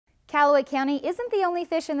Callaway County isn't the only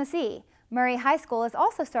fish in the sea. Murray High School has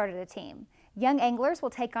also started a team. Young anglers will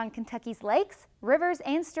take on Kentucky's lakes, rivers,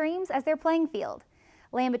 and streams as their playing field.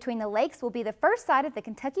 Land between the lakes will be the first site of the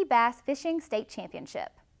Kentucky Bass Fishing State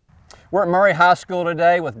Championship. We're at Murray High School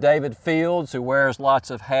today with David Fields, who wears lots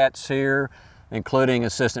of hats here, including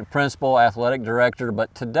assistant principal, athletic director.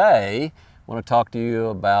 But today, I want to talk to you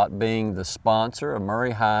about being the sponsor of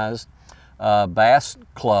Murray High's Bass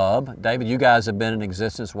Club. David, you guys have been in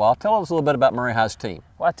existence a while. Tell us a little bit about Murray High's team.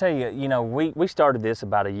 Well, I tell you, we started this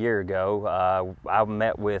about a year ago. I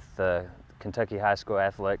met with Kentucky High School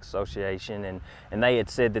Athletic Association, and they had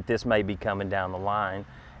said that this may be coming down the line.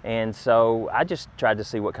 And so I just tried to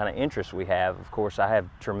see what kind of interest we have. Of course, I have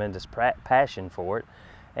tremendous passion for it.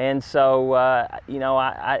 And so,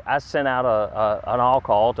 I sent out an all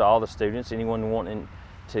call to all the students, anyone wanting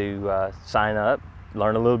to sign up,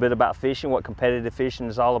 learn a little bit about fishing, what competitive fishing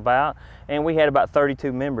is all about. And we had about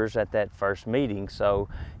 32 members at that first meeting. So,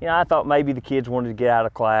 I thought maybe the kids wanted to get out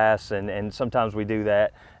of class, and sometimes we do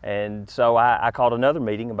that. And so I called another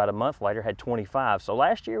meeting about a month later, had 25. So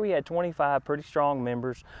last year we had 25 pretty strong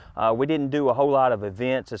members. We didn't do a whole lot of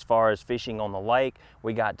events as far as fishing on the lake.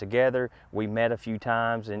 We got together, we met a few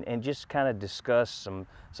times, and just kind of discussed some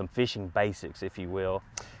fishing basics, if you will.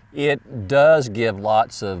 It does give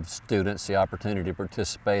lots of students the opportunity to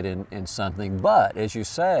participate in something, but as you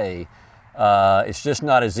say, it's just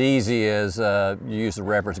not as easy as you use the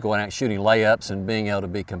reference going out shooting layups and being able to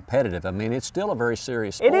be competitive. I mean, it's still a very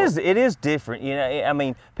serious sport. It is different. I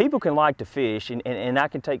mean, people can like to fish, and I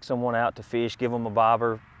can take someone out to fish, give them a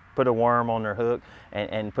bobber, put a worm on their hook,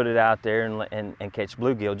 and put it out there and catch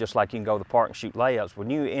bluegill, just like you can go to the park and shoot layups. When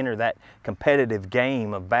you enter that competitive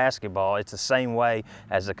game of basketball, it's the same way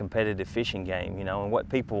as a competitive fishing game, and what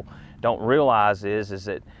people don't realize is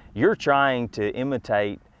that you're trying to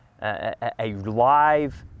imitate a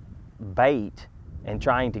live bait and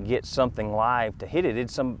trying to get something live to hit it.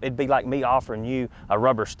 It'd be like me offering you a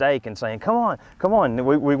rubber steak and saying, come on,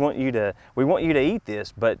 we want you to eat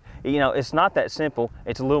this. But it's not that simple.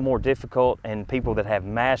 It's a little more difficult, and people that have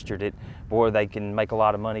mastered it, boy, they can make a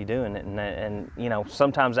lot of money doing it. And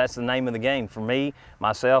sometimes that's the name of the game. For me,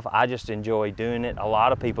 myself, I just enjoy doing it. A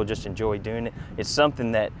lot of people just enjoy doing it. It's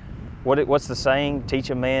something that, what's the saying?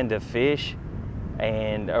 Teach a man to fish,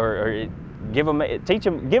 give a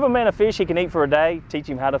man a fish he can eat for a day. Teach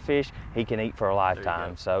him how to fish, he can eat for a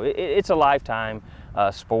lifetime. So it's a lifetime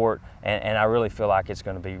sport, and I really feel like it's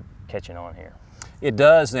going to be catching on here. It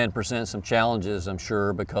does then present some challenges, I'm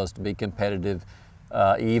sure, because to be competitive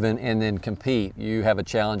even and then compete, you have a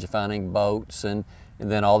challenge of finding boats and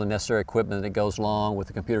then all the necessary equipment that goes along with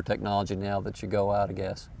the computer technology now that you go out, I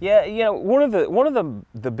guess. Yeah, one of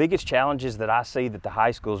the biggest challenges that I see that the high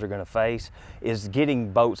schools are going to face is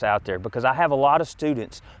getting boats out there, because I have a lot of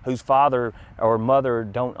students whose father or mother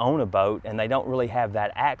don't own a boat, and they don't really have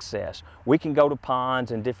that access. We can go to ponds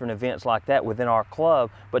and different events like that within our club,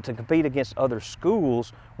 but to compete against other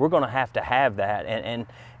schools, we're going to have that, and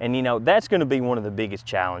that's going to be one of the biggest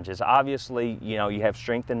challenges. Obviously, you have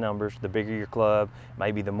strength in numbers. The bigger your club,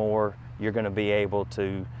 maybe the more you're going to be able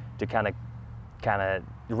to kind of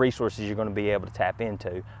resources you're going to be able to tap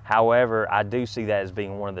into. However, I do see that as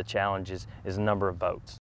being one of the challenges is the number of boats.